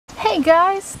Hey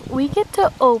guys, we get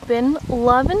to open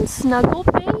Love and Snuggle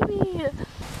Baby.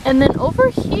 And then over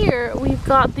here, we've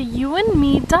got the You and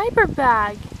Me Diaper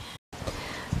Bag.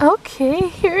 Okay,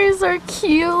 here's our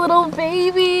cute little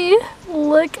baby.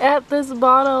 Look at this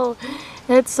bottle.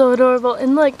 It's so adorable.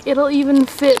 And look, it'll even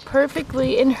fit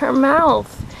perfectly in her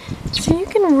mouth. So you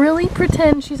can really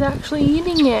pretend she's actually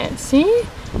eating it. See?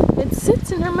 It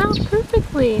sits in her mouth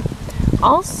perfectly.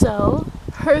 Also,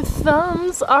 her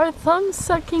thumbs are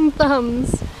thumb-sucking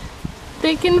thumbs.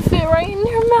 They can fit right in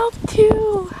her mouth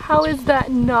too. How is that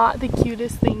not the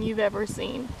cutest thing you've ever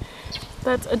seen?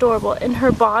 That's adorable. And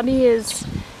her body is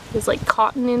like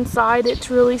cotton inside.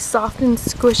 It's really soft and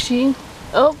squishy.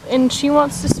 Oh, and she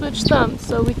wants to switch thumbs,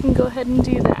 so we can go ahead and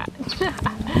do that.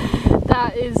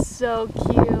 That is so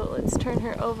cute. Let's turn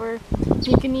her over.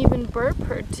 You can even burp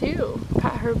her too.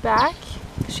 Pat her back.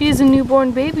 She is a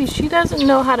newborn baby. She doesn't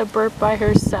know how to burp by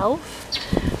herself.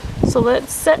 So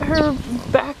let's set her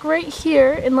back right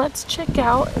here and let's check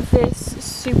out this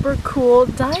super cool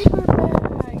diaper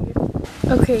bag.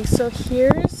 Okay, so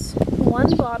here's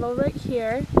one bottle right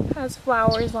here. It has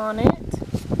flowers on it.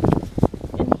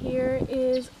 And here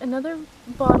is another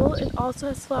bottle. It also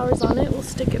has flowers on it. We'll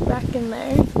stick it back in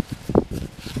there.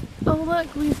 Oh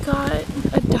look, we've got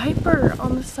a diaper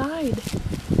on the side.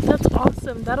 That's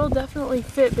awesome. That'll definitely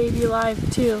fit Baby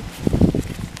Alive too.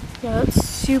 Yeah, that's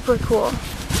super cool.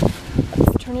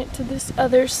 Let's turn it to this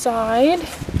other side.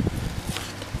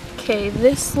 Okay,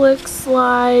 this looks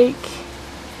like,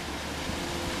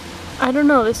 I don't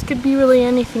know, this could be really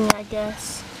anything, I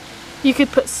guess. You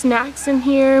could put snacks in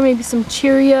here, maybe some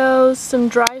Cheerios, some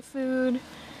dry food.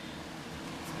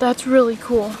 That's really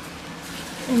cool.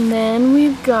 And then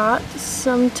we've got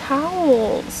some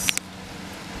towels.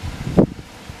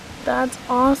 That's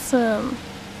awesome.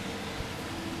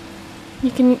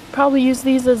 You can probably use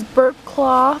these as burp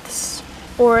cloths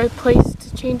or a place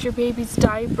to change your baby's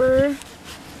diaper.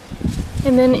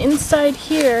 And then inside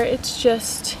here, it's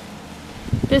just,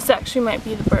 this actually might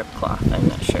be the burp cloth, I'm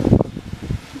not sure.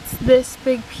 It's this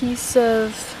big piece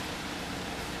of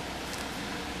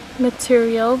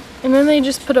material. And then they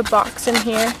just put a box in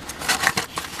here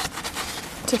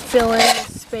to fill in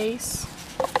the space.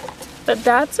 But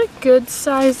that's a good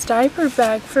sized diaper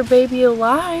bag for Baby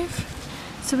Alive.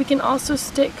 So we can also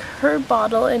stick her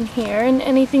bottle in here and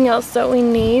anything else that we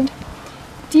need.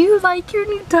 Do you like your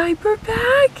new diaper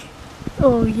bag?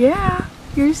 Oh yeah,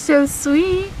 you're so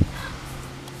sweet.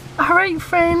 Alright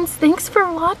friends, thanks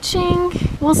for watching.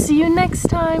 We'll see you next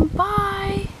time.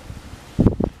 Bye!